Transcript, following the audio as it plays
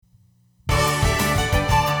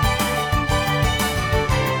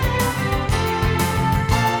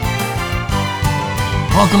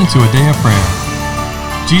Welcome to a day of prayer.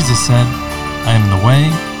 Jesus said, I am the way,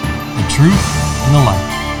 the truth, and the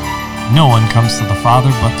life. No one comes to the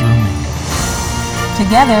Father but through me.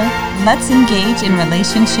 Together, let's engage in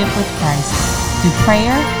relationship with Christ through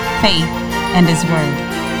prayer, faith, and His Word.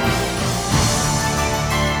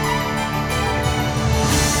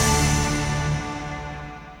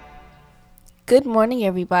 Good morning,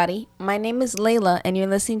 everybody. My name is Layla, and you're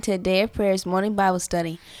listening to A Day of Prayer's morning Bible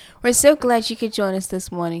study. We're so glad you could join us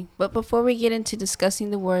this morning. But before we get into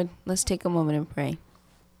discussing the Word, let's take a moment and pray.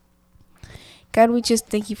 God, we just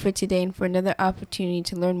thank you for today and for another opportunity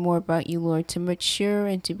to learn more about you, Lord, to mature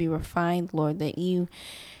and to be refined, Lord, that you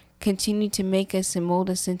continue to make us and mold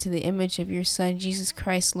us into the image of your Son, Jesus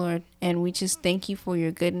Christ, Lord. And we just thank you for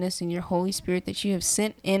your goodness and your Holy Spirit that you have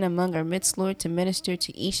sent in among our midst, Lord, to minister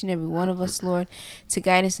to each and every one of us, Lord, to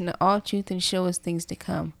guide us into all truth and show us things to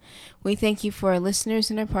come. We thank you for our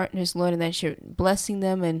listeners and our partners, Lord, and that you're blessing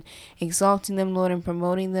them and exalting them, Lord, and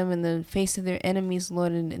promoting them in the face of their enemies,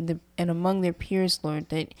 Lord, and among their peers, Lord,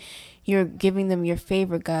 that you're giving them your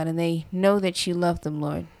favor, God, and they know that you love them,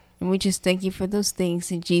 Lord. And we just thank you for those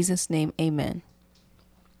things. In Jesus' name, amen.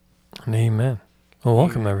 Amen. Well,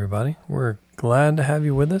 welcome, everybody. We're glad to have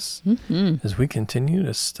you with us as we continue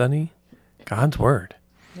to study God's Word.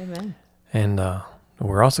 Amen. And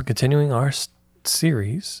we're also continuing our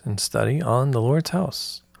series and study on the Lord's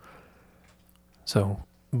house. So,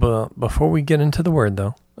 before we get into the Word,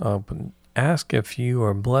 though, ask if you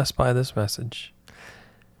are blessed by this message,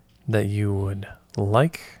 that you would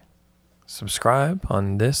subscribe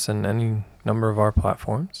on this and any number of our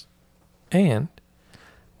platforms, and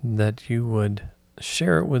that you would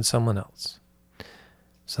share it with someone else.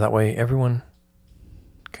 So that way everyone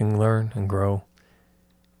can learn and grow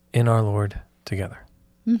in our Lord together.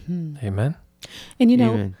 Mm-hmm. Amen. And you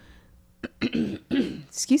know,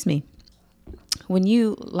 excuse me, when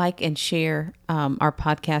you like and share our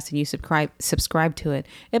podcast and you subscribe to it,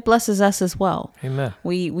 it blesses us as well. Amen.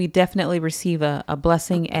 We definitely receive a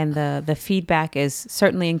blessing, and the feedback is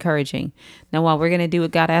certainly encouraging. Now, while we're going to do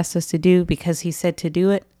what God asked us to do because He said to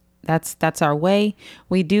do it, that's our way.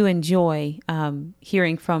 We do enjoy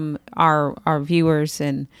hearing from our viewers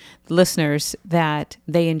and listeners that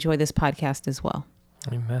they enjoy this podcast as well.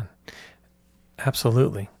 Amen.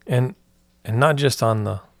 Absolutely. And not just on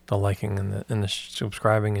the liking and the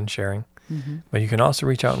subscribing and sharing, but you can also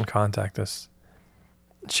reach out and contact us,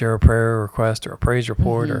 share a prayer request or a praise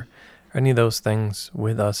report or any of those things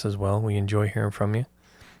with us as well. We enjoy hearing from you,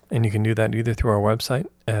 and you can do that either through our website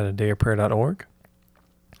at adayofprayer.org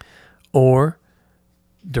or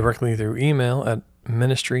directly through email at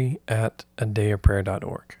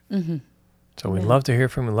ministry@adayofprayer.org. So we'd love to hear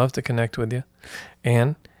from you, love to connect with you,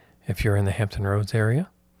 and if you're in the Hampton Roads area,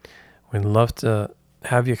 we'd love to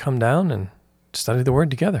have you come down and study the Word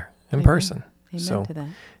together in person. Amen so to that.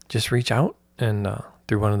 Just reach out and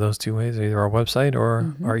through one of those two ways, either our website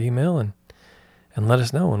or our email, and let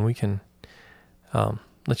us know, and we can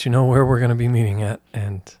let you know where we're going to be meeting at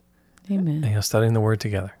and studying the Word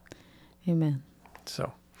together. Amen.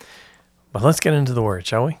 So, but let's get into the Word,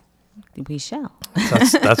 shall we? We shall.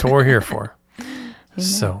 That's what we're here for. Amen.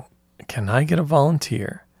 So, can I get a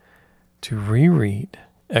volunteer to reread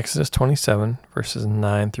Exodus 27, verses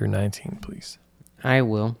 9 through 19, please? I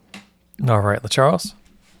will. All right, LaCharles.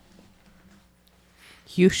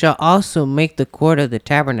 You shall also make the court of the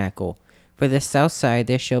tabernacle. For the south side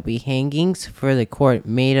there shall be hangings for the court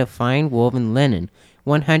made of fine woven linen,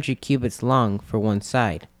 100 cubits long for one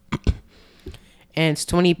side. And its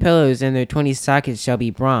 20 pillars and their 20 sockets shall be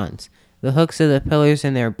bronze. The hooks of the pillars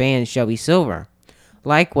and their bands shall be silver.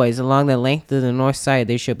 Likewise, along the length of the north side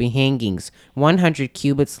there shall be hangings, 100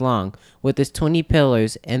 cubits long, with its 20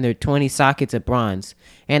 pillars and their 20 sockets of bronze,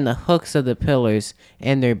 and the hooks of the pillars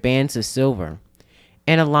and their bands of silver.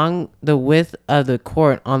 And along the width of the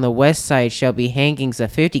court on the west side shall be hangings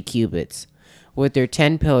of 50 cubits, with their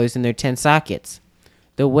 10 pillars and their 10 sockets.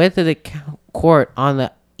 The width of the court on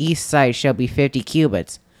the east side shall be 50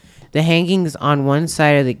 cubits. The hangings on one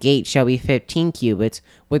side of the gate shall be 15 cubits,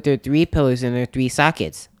 with their 3 pillars and their 3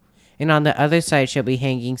 sockets. And on the other side shall be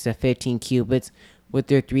hangings of 15 cubits, with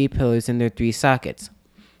their 3 pillars and their 3 sockets.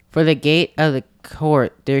 For the gate of the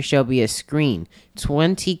court there shall be a screen,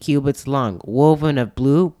 20 cubits long, woven of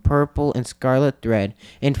blue, purple, and scarlet thread,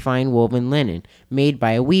 and fine woven linen, made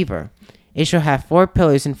by a weaver. It shall have 4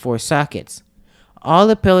 pillars and 4 sockets. All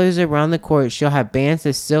the pillars around the court shall have bands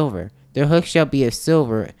of silver. Their hooks shall be of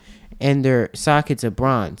silver, and their sockets of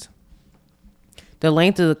bronze. The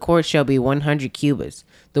length of the court shall be 100 cubits,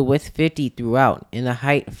 the width 50 throughout, and the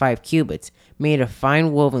height 5 cubits, made of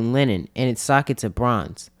fine woven linen, and its sockets of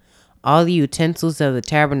bronze. All the utensils of the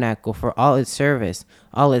tabernacle for all its service,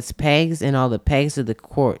 all its pegs, and all the pegs of the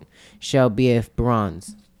court shall be of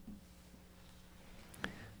bronze.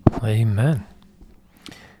 Amen.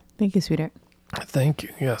 Thank you, sweetheart. Thank you.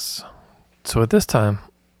 Yes. So at this time,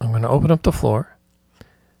 I'm going to open up the floor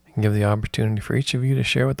and give the opportunity for each of you to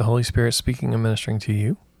share what the Holy Spirit is speaking and ministering to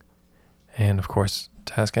you. And of course,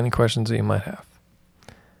 to ask any questions that you might have.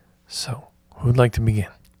 So, who'd like to begin?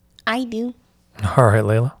 I do. All right,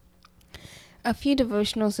 Layla. A few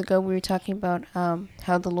devotionals ago, we were talking about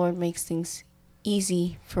how the Lord makes things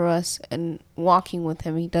easy for us and walking with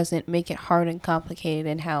Him. He doesn't make it hard and complicated,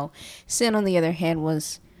 and how sin, on the other hand,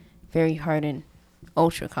 was very hard and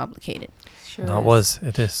ultra complicated. Sure.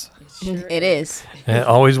 It is. It is. And it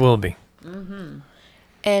always will be.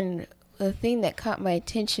 And the thing that caught my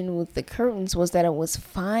attention with the curtains was that it was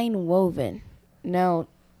fine woven. Now,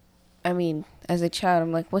 I mean, as a child,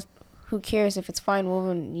 I'm like, who cares if it's fine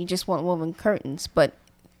woven? You just want woven curtains. But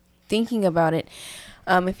thinking about it,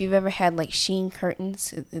 if you've ever had like sheen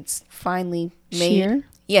curtains, it's finely made. Sheer?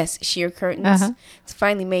 Yes, sheer curtains. Uh-huh. It's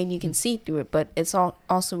finely made. You can see through it, but it's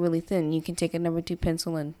also really thin. You can take a number 2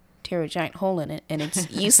 pencil and tear a giant hole in it, and it's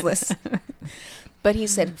useless. But he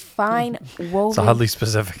said fine woven. It's oddly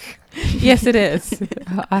specific. Yes, it is.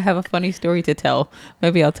 I have a funny story to tell.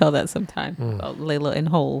 Maybe I'll tell that sometime about Layla and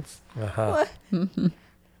holes. Uh-huh.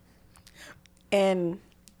 And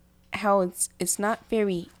how it's not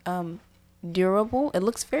very durable. It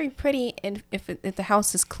looks very pretty, and if the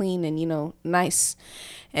house is clean and nice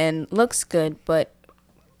and looks good, but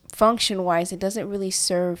function wise, it doesn't really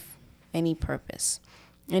serve any purpose.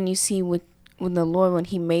 And you see with the Lord, when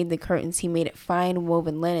He made the curtains, He made it fine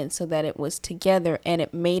woven linen so that it was together, and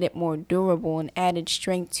it made it more durable and added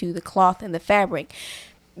strength to the cloth and the fabric,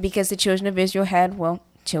 because the children of Israel had,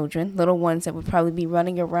 children, little ones that would probably be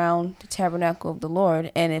running around the tabernacle of the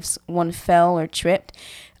Lord, and if one fell or tripped,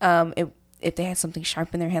 if they had something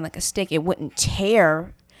sharp in their hand like a stick, it wouldn't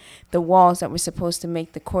tear the walls that were supposed to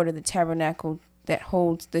make the court of the tabernacle that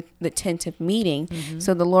holds the tent of meeting.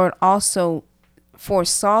 So the Lord also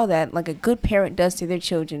foresaw that, like a good parent does to their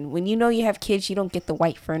children. When you have kids, you don't get the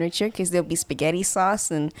white furniture, because there'll be spaghetti sauce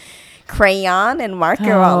and crayon and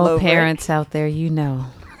marker all over. Parents out there,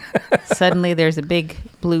 suddenly there's a big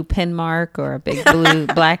blue pen mark or a big blue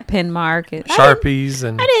black pen mark. Sharpies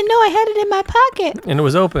and I didn't know I had it in my pocket. And it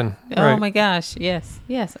was open. Oh Right. my gosh! Yes.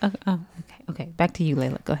 Okay. Back to you,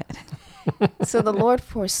 Layla. Go ahead. So the Lord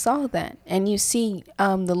foresaw that, and you see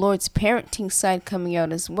the Lord's parenting side coming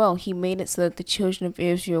out as well. He made it so that the children of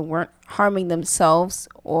Israel weren't harming themselves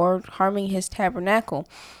or harming His tabernacle.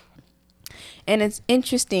 And it's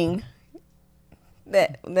interesting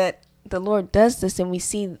that the Lord does this, and we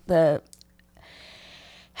see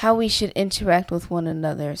how we should interact with one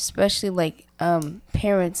another, especially like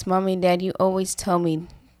parents. Mommy and Dad, you always tell me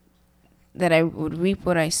that I would reap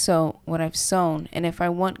what I've sown. And if I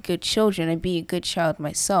want good children, I'd be a good child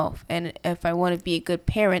myself. And if I want to be a good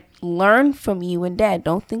parent, learn from you and Dad.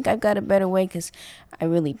 Don't think I've got a better way, because I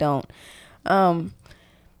really don't. And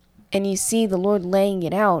you see the Lord laying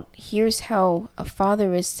it out. Here's how a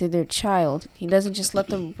father is to their child. He doesn't just let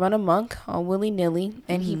them run amok all willy-nilly.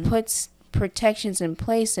 And He puts protections in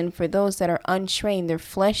place, and for those that are untrained, their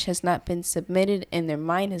flesh has not been submitted and their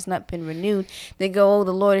mind has not been renewed, they go,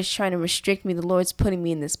 the Lord is trying to restrict me, the Lord's putting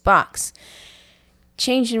me in this box.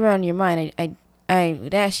 Change it around your mind. I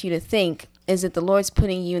would ask you to think, is it the Lord's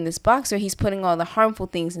putting you in this box, or He's putting all the harmful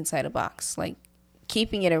things inside a box, like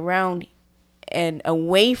keeping it around and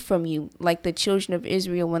away from you, like the children of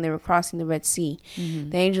Israel when they were crossing the Red Sea.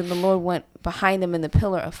 The angel of the Lord went behind them in the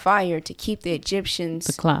pillar of fire to keep the Egyptians,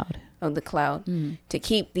 The cloud, to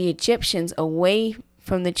keep the Egyptians away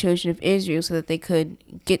from the children of Israel, so that they could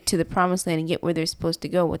get to the promised land and get where they're supposed to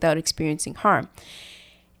go without experiencing harm.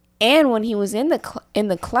 And when He was in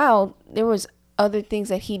the cloud, there was other things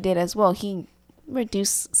that He did as well. He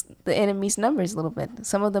reduced the enemy's numbers a little bit.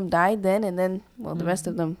 Some of them died then, and then the rest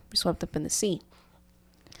of them were swept up in the sea.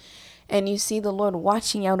 And you see the Lord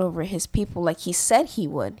watching out over His people like He said He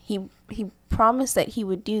would. He promised that He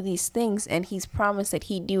would do these things, and He's promised that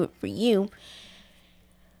He'd do it for you.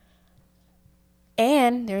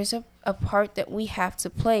 And there's a part that we have to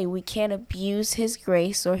play. We can't abuse His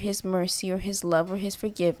grace or His mercy or His love or His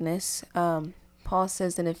forgiveness. Paul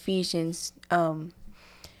says in Ephesians,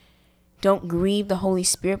 don't grieve the Holy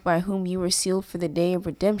Spirit, by whom you were sealed for the day of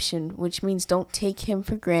redemption, which means don't take Him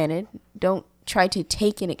for granted. Don't try to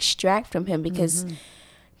take and extract from Him, because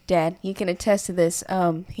Dad, you can attest to this.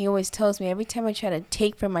 He always tells me, every time I try to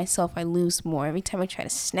take from myself, I lose more. Every time I try to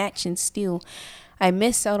snatch and steal, I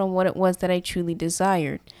miss out on what it was that I truly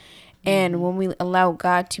desired. And when we allow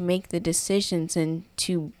God to make the decisions and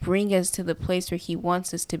to bring us to the place where he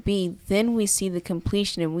wants us to be, then we see the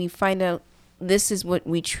completion and we find out this is what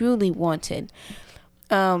we truly wanted.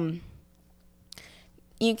 You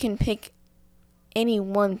can pick any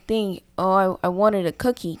one thing. Oh, I wanted a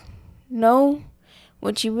cookie. No,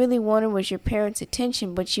 what you really wanted was your parents'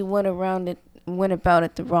 attention, but you went about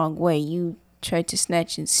it the wrong way. You tried to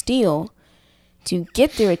snatch and steal to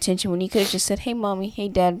get their attention when you could have just said, "Hey, mommy, hey,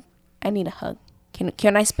 dad, I need a hug.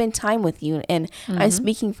 Can I spend time with you?" And I'm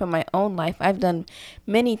speaking from my own life. I've done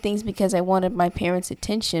many things because I wanted my parents'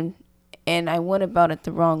 attention, and I went about it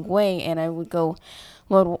the wrong way. And I would go,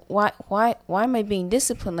 "Lord, why am I being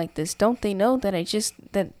disciplined like this? Don't they know that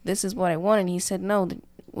that this is what I want?" And he said, "No,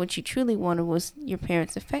 what you truly wanted was your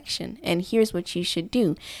parents' affection. And here's what you should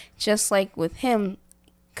do." Just like with him,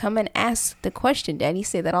 come and ask the question. Daddy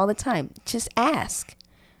say that all the time. Just ask.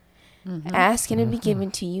 Ask and it'll be given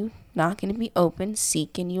to you. Knock and it'll be open.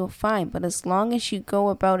 Seek and you'll find. But as long as you go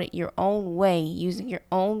about it your own way, using your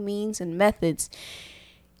own means and methods,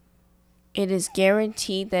 it is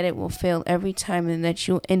guaranteed that it will fail every time and that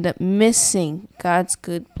you'll end up missing God's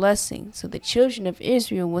good blessing. So the children of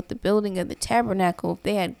Israel, with the building of the tabernacle, if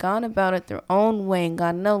they had gone about it their own way and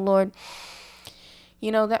gone, "No, Lord,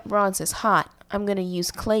 that bronze is hot. I'm going to use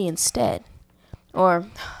clay instead." Or,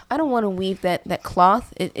 "I don't want to weave that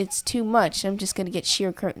cloth. It's too much. I'm just going to get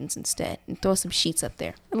sheer curtains instead and throw some sheets up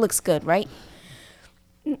there. It looks good, right?"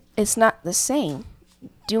 It's not the same.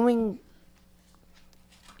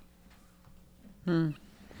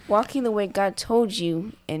 Walking the way God told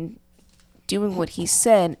you and doing what he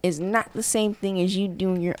said is not the same thing as you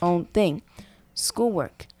doing your own thing.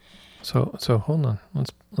 Schoolwork. So hold on.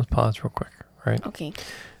 Let's pause real quick, right? Okay.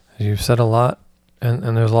 You've said a lot, and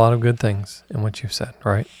there's a lot of good things in what you've said,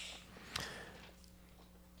 right?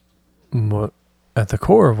 But at the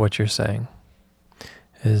core of what you're saying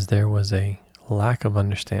is there was a lack of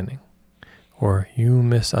understanding, or you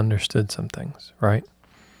misunderstood some things, right?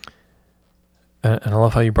 And I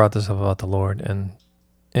love how you brought this up about the Lord and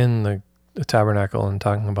in the tabernacle and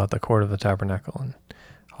talking about the court of the tabernacle and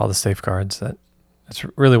all the safeguards. That it's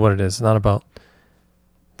really what it is. It's not about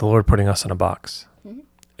the Lord putting us in a box.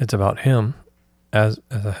 It's about him as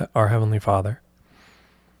our Heavenly Father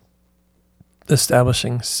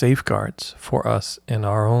establishing safeguards for us in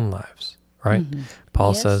our own lives, right?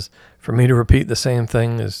 Paul says, for me to repeat the same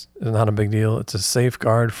thing is not a big deal. It's a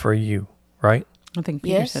safeguard for you, right? I think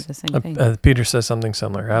Peter said the same thing. Peter says something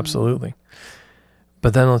similar, absolutely.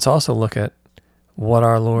 But then let's also look at what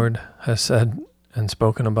our Lord has said and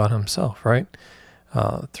spoken about himself, right?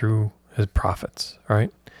 Through his prophets,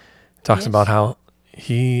 right? He talks about how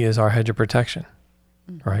he is our hedge of protection,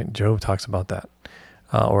 right? Job talks about that.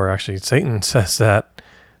 Or actually, Satan says that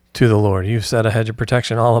to the Lord. You've set a hedge of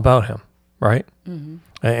protection all about him, right?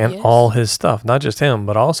 And all his stuff, not just him,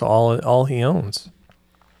 but also all he owns.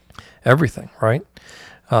 Everything, right?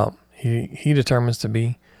 He determines to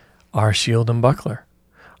be our shield and buckler,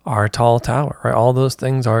 our tall tower, right? All those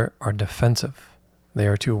things are defensive. They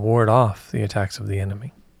are to ward off the attacks of the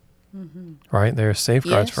enemy, right? They are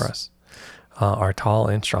safeguards for us. Our tall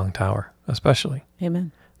and strong tower, especially.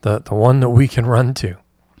 Amen. The one that we can run to.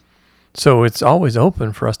 So it's always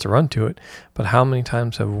open for us to run to it. But how many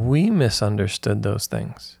times have we misunderstood those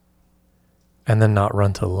things and then not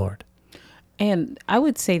run to the Lord? And I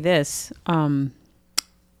would say this,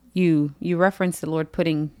 you referenced the Lord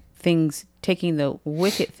taking the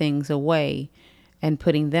wicked things away and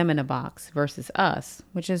putting them in a box versus us,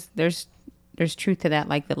 which is, there's truth to that.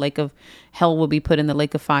 Like the lake of hell will be put in the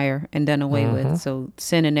lake of fire and done away with. So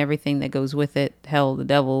sin and everything that goes with it, hell, the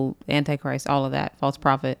devil, Antichrist, all of that, false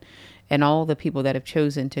prophet, and all the people that have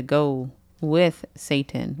chosen to go with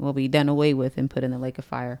Satan will be done away with and put in the lake of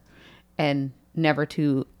fire, and never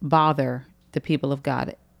to bother the people of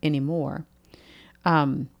God anymore.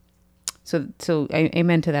 So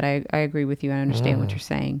amen to that. I agree with you. I understand what you're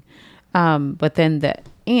saying. But then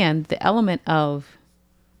the element of,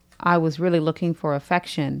 I was really looking for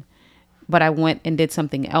affection, but I went and did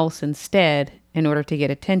something else instead in order to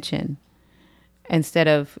get attention instead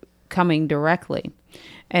of coming directly.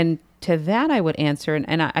 And to that I would answer,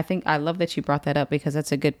 and I think I love that you brought that up, because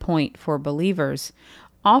that's a good point for believers.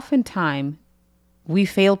 Oftentimes, we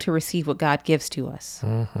fail to receive what God gives to us.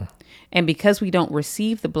 And because we don't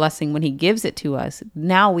receive the blessing when he gives it to us,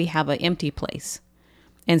 now we have an empty place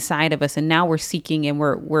inside of us. And now we're seeking and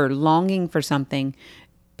we're longing for something,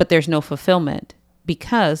 but there's no fulfillment,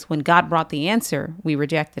 because when God brought the answer, we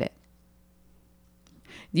rejected it.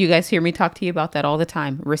 You guys hear me talk to you about that all the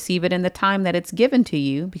time. Receive it in the time that it's given to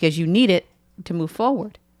you, because you need it to move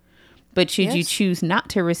forward. But should you choose not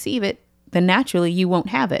to receive it, then naturally you won't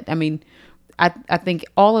have it. I mean, I think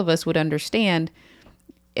all of us would understand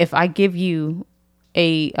if I give you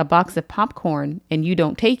a box of popcorn and you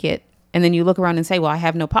don't take it, and then you look around and say, well, I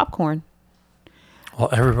have no popcorn. Well,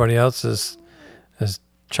 everybody else is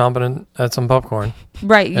chomping at some popcorn.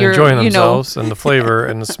 Right. And enjoying themselves and the flavor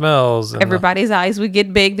and the smells. And everybody's eyes would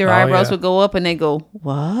get big. Their eyebrows would go up and they go,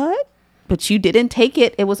 what? But you didn't take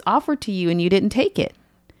it. It was offered to you and you didn't take it.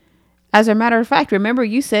 As a matter of fact, remember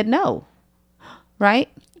you said no. Right?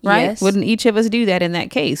 Right? Yes. Wouldn't each of us do that in that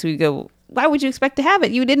case? We go, why would you expect to have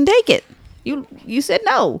it? You didn't take it. You said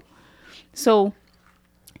no. So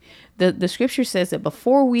the scripture says that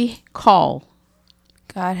before we call,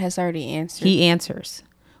 God has already answered. He answers.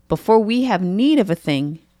 Before we have need of a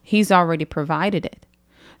thing, He's already provided it.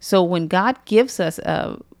 So when God gives us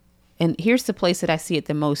and here's the place that I see it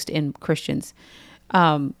the most in Christians,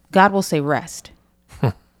 God will say rest.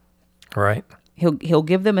 Right. He'll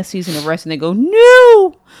give them a season of rest and they go,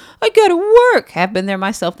 no, I gotta work. I've been there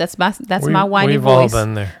myself. That's my whiny we've voice. We've all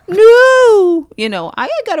been there. No, I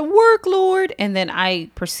gotta work, Lord. And then I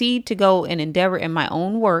proceed to go and endeavor in my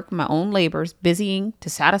own work, my own labors, busying to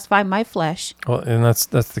satisfy my flesh. Well, and that's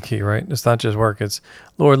the key, right? It's not just work. It's,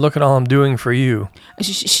 Lord, look at all I'm doing for you.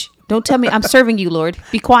 Shh. Don't tell me I'm serving you, Lord.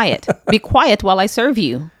 Be quiet. Be quiet while I serve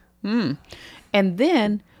you. And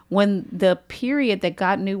then when the period that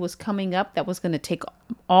God knew was coming up, that was going to take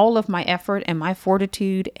all of my effort and my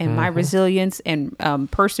fortitude and my resilience and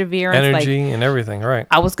perseverance, energy and everything, right?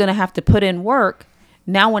 I was going to have to put in work.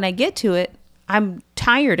 Now, when I get to it, I'm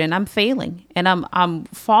tired and I'm failing and I'm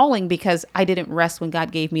falling because I didn't rest when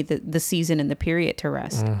God gave me the season and the period to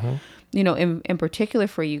rest. In particular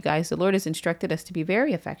for you guys, the Lord has instructed us to be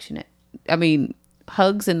very affectionate. I mean,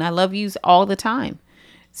 hugs and I love yous all the time.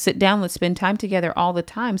 Sit down, let's spend time together all the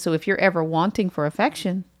time. So if you're ever wanting for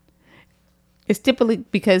affection, it's typically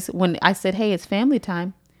because when I said, hey, it's family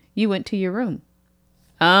time, you went to your room.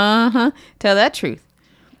 Tell that truth.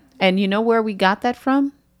 And you know where we got that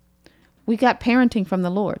from? We got parenting from the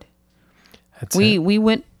Lord. We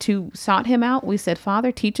sought Him out. We said,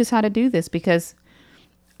 Father, teach us how to do this because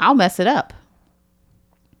I'll mess it up.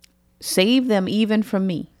 Save them even from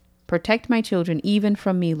me. Protect my children even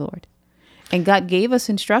from me, Lord. And God gave us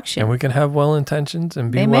instruction. And we can have well intentions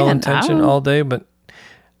and be Amen. well intentioned all day, but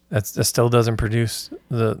that still doesn't produce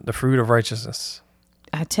the fruit of righteousness.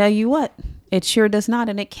 I tell you what, it sure does not,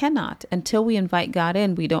 and it cannot. Until we invite God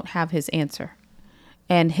in, we don't have His answer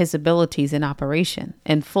and His abilities in operation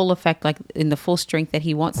in full effect, like in the full strength that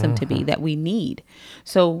He wants them to be, that we need.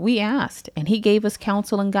 So we asked, and He gave us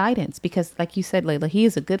counsel and guidance because, like you said, Layla, He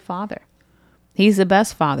is a good Father. He's the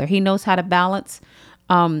best Father. He knows how to balance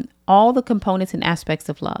all the components and aspects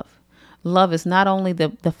of love. Love is not only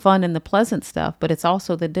the fun and the pleasant stuff, but it's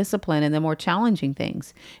also the discipline and the more challenging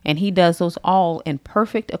things. And He does those all in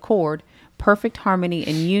perfect accord, perfect harmony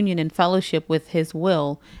and union and fellowship with His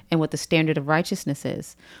will and what the standard of righteousness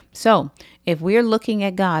is. So if we're looking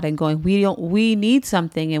at God and going, we need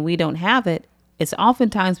something and we don't have it, it's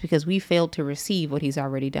oftentimes because we failed to receive what He's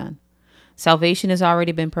already done. Salvation has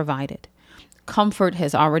already been provided. Comfort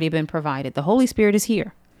has already been provided. The Holy Spirit is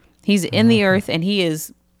here. He's in the earth and He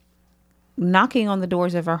is knocking on the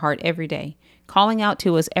doors of our heart every day, calling out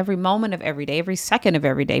to us every moment of every day, every second of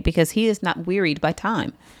every day, because He is not wearied by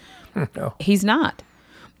time. No. He's not.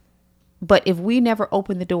 But if we never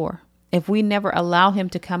open the door, if we never allow Him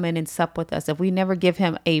to come in and sup with us, if we never give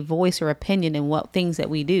Him a voice or opinion in what things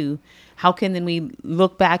that we do, how can then we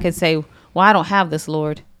look back and say, well, I don't have this,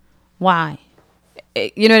 Lord. Why?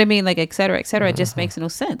 You know what I mean? Like, et cetera, et cetera. It just makes no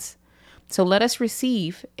sense. So let us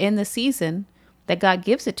receive in the season that God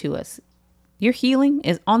gives it to us. Your healing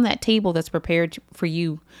is on that table that's prepared for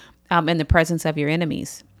you in the presence of your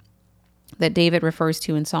enemies that David refers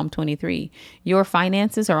to in Psalm 23. Your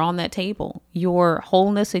finances are on that table. Your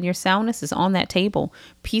wholeness and your soundness is on that table.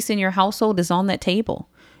 Peace in your household is on that table.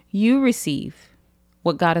 You receive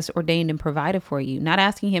what God has ordained and provided for you, not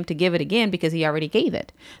asking Him to give it again because He already gave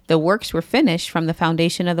it. The works were finished from the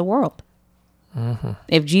foundation of the world.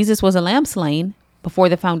 If Jesus was a lamb slain before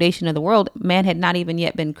the foundation of the world, man had not even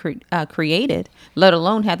yet been created, let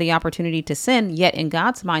alone had the opportunity to sin, yet in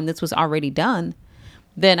God's mind this was already done,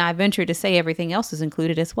 then I venture to say everything else is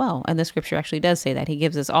included as well. And the scripture actually does say that. He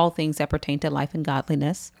gives us all things that pertain to life and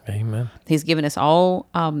godliness. Amen. He's given us all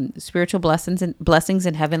spiritual blessings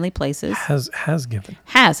in heavenly places. Has given.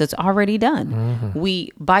 It's already done.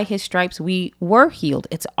 By His stripes, we were healed.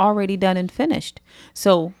 It's already done and finished.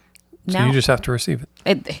 So now you just have to receive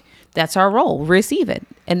it. That's our role. Receive it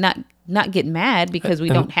and not get mad because we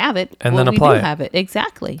don't have it. And then apply we do it. have it.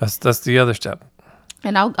 Exactly. That's the other step.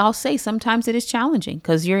 And I'll say sometimes it is challenging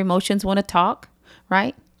because your emotions want to talk,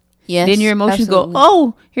 right? Yes. Then your emotions absolutely. go,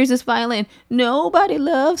 oh, here's this violin. Nobody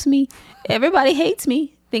loves me. Everybody hates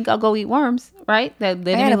me. Think I'll go eat worms, right? That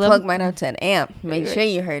the I enemy had to love. plug mine up to an amp. Make sure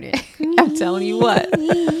you heard it. I'm telling you what.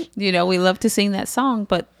 We love to sing that song,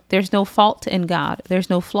 but there's no fault in God. There's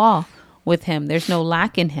no flaw with him. There's no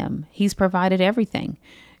lack in him. He's provided everything.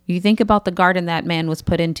 You think about the garden that man was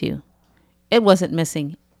put into. It wasn't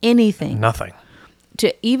missing anything. Nothing.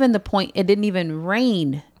 To even the point it didn't even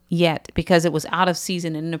rain yet because it was out of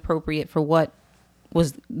season and inappropriate for what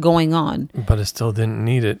was going on. But it still didn't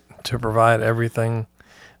need it to provide everything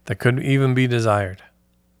that could even be desired.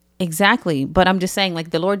 Exactly. But I'm just saying, like,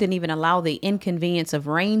 the Lord didn't even allow the inconvenience of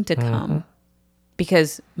rain to come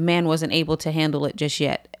because man wasn't able to handle it just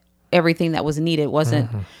yet. Everything that was needed wasn't,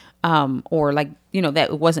 that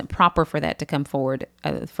it wasn't proper for that to come forward.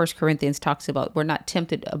 1 Corinthians talks about we're not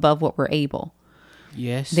tempted above what we're able.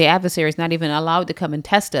 Yes. The adversary is not even allowed to come and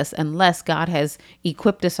test us unless God has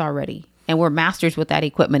equipped us already. And we're masters with that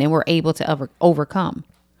equipment and we're able to overcome.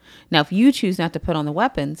 Now, if you choose not to put on the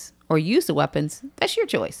weapons or use the weapons, that's your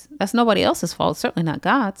choice. That's nobody else's fault. Certainly not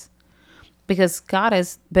God's. Because God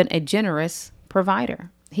has been a generous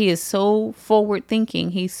provider. He is so forward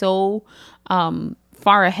thinking. He's so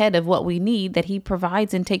far ahead of what we need that he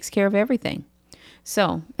provides and takes care of everything.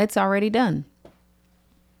 So it's already done.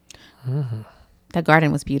 That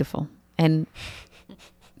garden was beautiful. And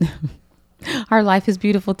our life is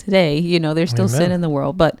beautiful today. There's still Amen. sin in the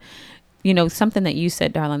world. But, something that you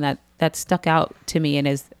said, darling, that stuck out to me and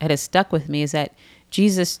has stuck with me is that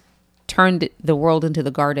Jesus turned the world into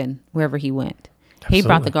the garden wherever he went. Absolutely. He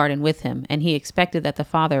brought the garden with him, and he expected that the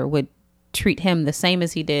Father would treat him the same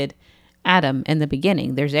as he did Adam in the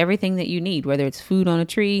beginning. There's everything that you need, whether it's food on a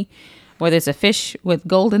tree, whether it's a fish with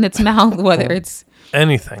gold in its mouth, whether it's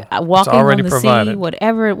anything. Walking it's already on the provided. sea,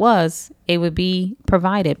 whatever it was, it would be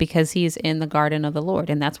provided because he is in the garden of the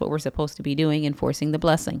Lord. And that's what we're supposed to be doing, enforcing the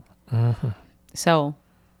blessing. Mm-hmm. So,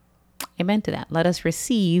 amen to that. Let us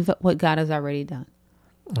receive what God has already done.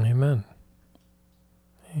 Amen.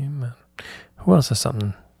 Amen. Who else has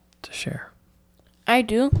something to share? I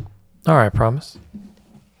do. All right, promise.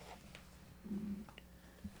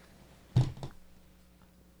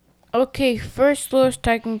 Okay, first Lord's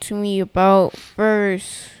talking to me about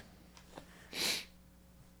verse.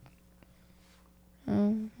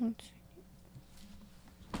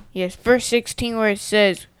 Verse 16, where it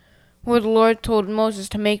says, where the Lord told Moses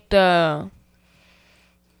to make the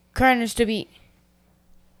curtains to be.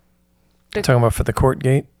 Talking about for the court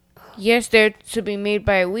gate? Yes, they're to be made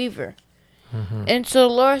by a weaver. Mm-hmm. And so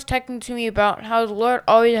the Lord's talking to me about how the Lord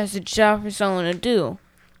always has a job for someone to do.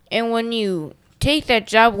 And when you take that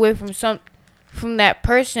job away from that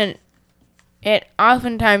person, it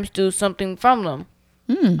oftentimes do something from them.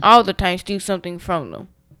 All the times do something from them.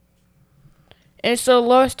 And so the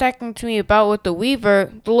Lord's talking to me about with the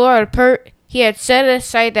weaver, the Lord, he had set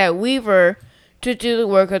aside that weaver to do the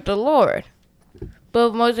work of the Lord.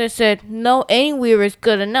 But Moses said, no, any weaver is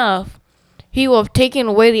good enough. He will have taken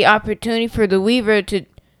away the opportunity for the weaver to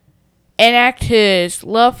enact his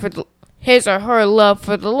or her love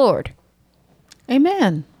for the Lord.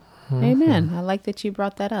 Amen. Mm-hmm. Amen. I like that you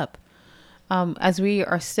brought that up. As we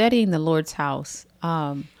are studying the Lord's house,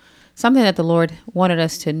 something that the Lord wanted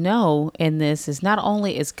us to know in this is not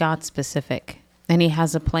only is God specific and he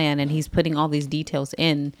has a plan and he's putting all these details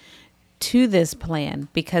in to this plan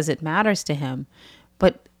because it matters to him,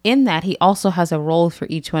 but in that he also has a role for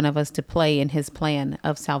each one of us to play in his plan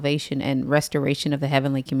of salvation and restoration of the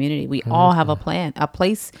heavenly community. We all have a plan, a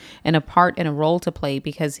place and a part and a role to play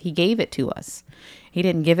because he gave it to us. He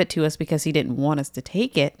didn't give it to us because he didn't want us to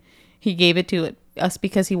take it. He gave it to us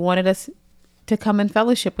because he wanted us to come in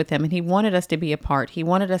fellowship with him, and he wanted us to be a part. He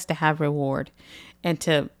wanted us to have reward and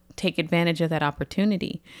to take advantage of that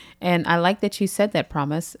opportunity. And I like that you said that,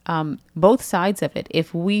 Promise. Both sides of it.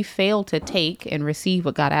 If we fail to take and receive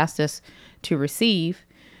what God asked us to receive,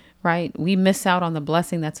 right, we miss out on the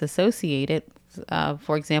blessing that's associated.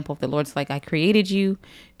 For example, if the Lord's like, I created you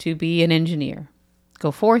to be an engineer.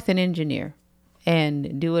 Go forth and engineer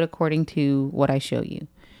and do it according to what I show you.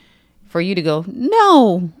 For you to go,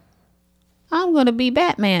 no, I'm going to be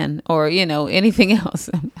Batman or, anything else.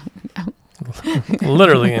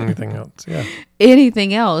 Literally anything else. Yeah.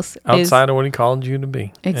 Anything else. Outside of what he called you to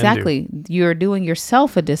be. Exactly. You're doing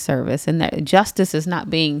yourself a disservice, and that justice is not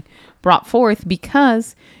being brought forth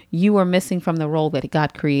because you are missing from the role that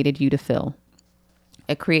God created you to fill.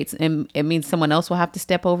 It means someone else will have to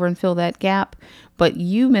step over and fill that gap, but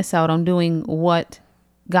you miss out on doing what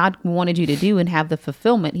God wanted you to do and have the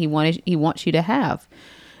fulfillment he wants you to have.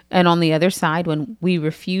 And on the other side, when we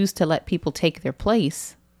refuse to let people take their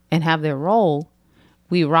place and have their role,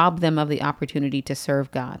 we rob them of the opportunity to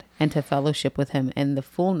serve God and to fellowship with him in the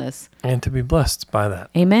fullness. And to be blessed by that.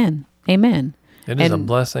 Amen. Amen. It is a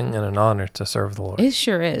blessing and an honor to serve the Lord. It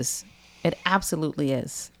sure is. It absolutely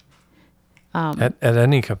is. At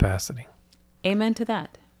any capacity. Amen to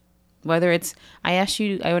that. Whether it's, I asked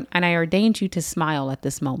you, and I ordained you to smile at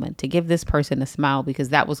this moment, to give this person a smile, because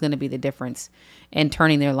that was going to be the difference in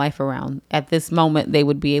turning their life around. At this moment, they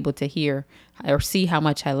would be able to hear or see how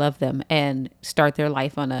much I love them and start their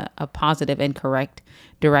life on a positive and correct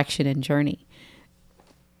direction and journey.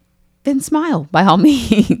 Then smile by all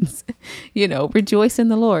means, rejoice in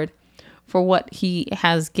the Lord for what he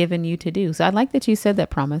has given you to do. So I like that you said that,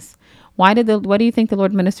 Promise. What do you think the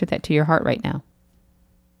Lord ministered that to your heart right now?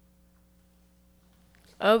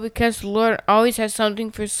 Oh, because the Lord always has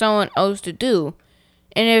something for someone else to do.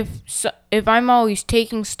 And if I'm always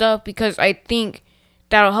taking stuff because I think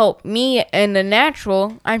that'll help me in the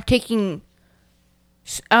natural, I'm taking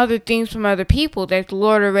other things from other people that the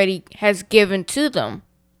Lord already has given to them.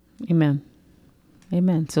 Amen.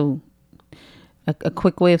 Amen. So a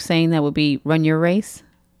quick way of saying that would be run your race.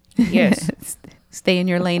 Yes. Stay in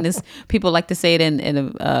your lane, as people like to say it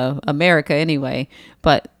in America anyway.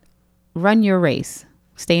 But run your race.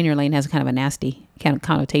 Stay in your lane has kind of a nasty kind of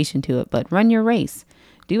connotation to it, but run your race.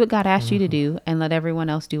 Do what God asked you to do and let everyone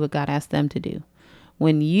else do what God asked them to do.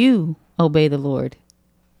 When you obey the Lord,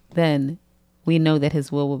 then we know that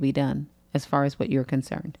his will be done as far as what you're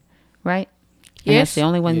concerned, right? Yes. And that's the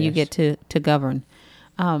only one you get to govern.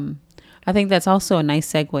 I think that's also a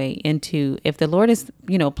nice segue into if the Lord is,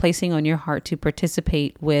 placing on your heart to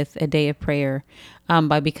participate with a day of prayer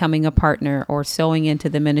by becoming a partner or sowing into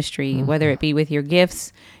the ministry, whether it be with your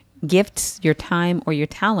gifts, your time, or your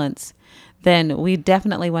talents, then we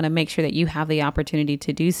definitely want to make sure that you have the opportunity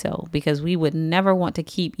to do so, because we would never want to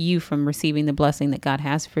keep you from receiving the blessing that God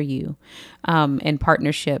has for you in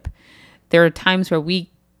partnership. There are times where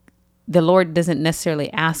the Lord doesn't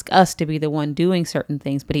necessarily ask us to be the one doing certain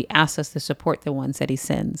things, but he asks us to support the ones that he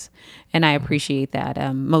sends. And I appreciate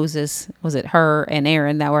that. Moses, was it her and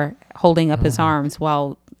Aaron that were holding up his arms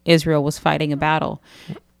while Israel was fighting a battle?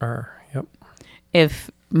 Yep.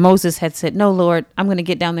 If Moses had said, no, Lord, I'm going to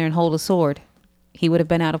get down there and hold a sword, he would have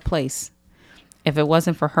been out of place. If it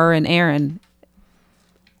wasn't for her and Aaron,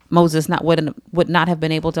 Moses would not have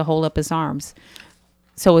been able to hold up his arms.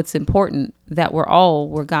 So it's important that we're all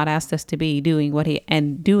where God asked us to be, doing what he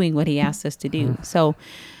asked us to do. So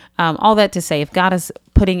all that to say, if God is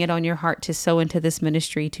putting it on your heart to sow into this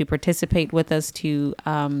ministry, to participate with us, to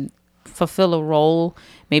fulfill a role,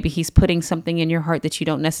 maybe he's putting something in your heart that you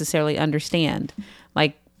don't necessarily understand.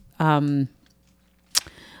 Like,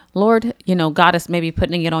 Lord, God is maybe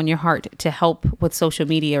putting it on your heart to help with social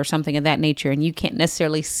media or something of that nature, and you can't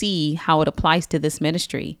necessarily see how it applies to this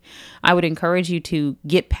ministry. I would encourage you to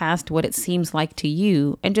get past what it seems like to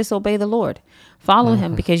you and just obey the Lord. Follow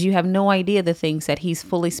him, because you have no idea the things that he's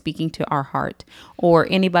fully speaking to our heart or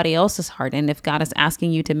anybody else's heart. And if God is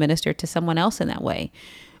asking you to minister to someone else in that way,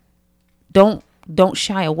 don't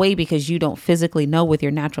shy away because you don't physically know with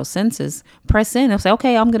your natural senses. Press in and say,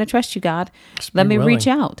 okay, I'm going to trust you, God. Let me reach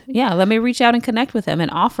out. Yeah, let me reach out and connect with him and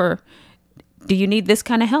offer, do you need this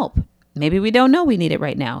kind of help? Maybe we don't know we need it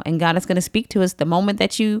right now. And God is going to speak to us the moment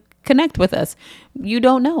that you connect with us. You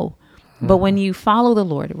don't know. But when you follow the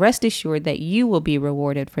Lord, rest assured that you will be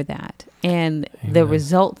rewarded for that. And the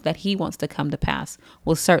result that he wants to come to pass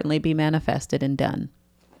will certainly be manifested and done.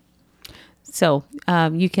 So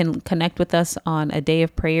you can connect with us on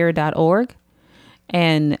adayofprayer.org.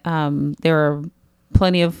 And there are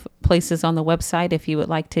plenty of places on the website if you would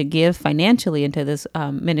like to give financially into this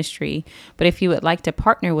ministry. But if you would like to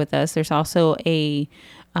partner with us, there's also a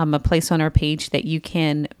place on our page that you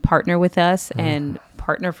can partner with us and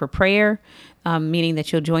partner for prayer, meaning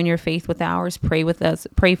that you'll join your faith with ours, pray with us,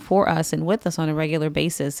 pray for us and with us on a regular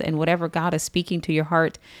basis. And whatever God is speaking to your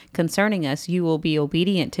heart concerning us, you will be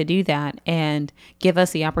obedient to do that and give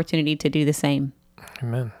us the opportunity to do the same.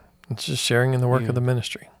 Amen. It's just sharing in the work of the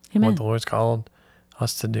ministry. Amen. What the Lord's called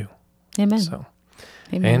us to do. Amen. So,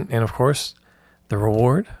 Amen. And of course, the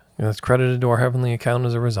reward that's credited to our heavenly account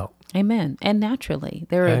as a result. Amen. And naturally,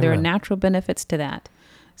 there are natural benefits to that.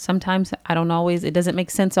 Sometimes it doesn't make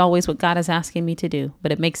sense always what God is asking me to do,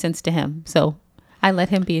 but it makes sense to him. So I let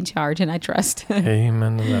him be in charge and I trust.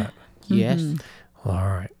 Amen to that. Yes. Well, all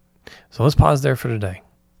right. So let's pause there for today.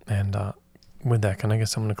 And with that, can I get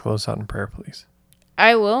someone to close out in prayer, please?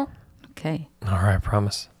 I will. Okay. All right,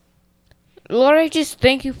 promise. Lord, I just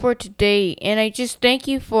thank you for today. And I just thank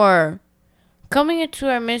you for coming into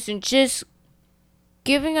our midst and just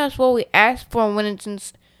giving us what we ask for when it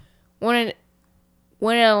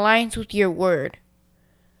aligns with your word.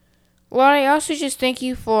 Lord, I also just thank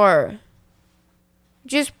you for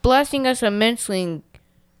just blessing us immensely and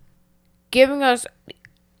giving us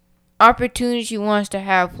opportunities you want us to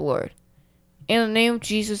have, Lord. In the name of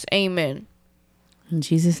Jesus, amen. In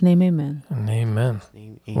Jesus' name, amen. And amen.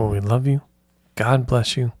 Well, we love you. God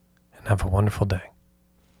bless you. And have a wonderful day.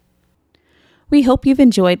 We hope you've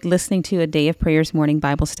enjoyed listening to a Day of Prayers morning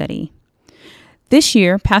Bible study. This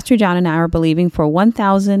year, Pastor John and I are believing for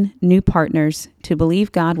 1,000 new partners to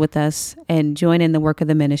believe God with us and join in the work of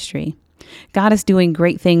the ministry. God is doing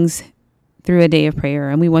great things through a day of prayer,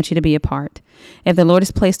 and we want you to be a part. If the Lord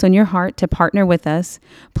has placed on your heart to partner with us,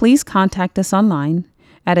 please contact us online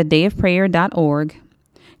at adayofprayer.org.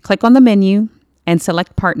 Click on the menu and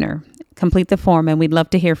select partner. Complete the form, and we'd love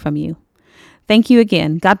to hear from you. Thank you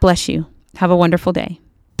again. God bless you. Have a wonderful day.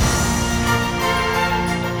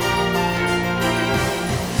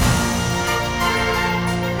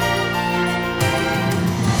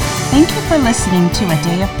 Thank you for listening to A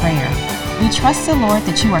Day of Prayer. We trust the Lord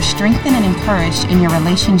that you are strengthened and encouraged in your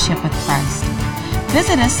relationship with Christ.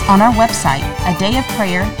 Visit us on our website,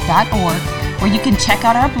 adayofprayer.org, where you can check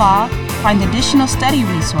out our blog, find additional study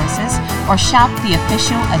resources, or shop the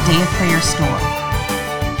official A Day of Prayer store.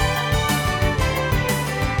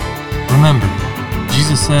 Remember,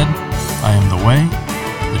 Jesus said, I am the way,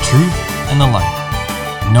 the truth, and the life.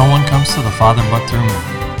 No one comes to the Father but through me.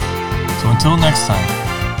 So until next time,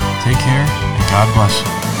 take care and God bless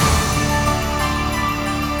you.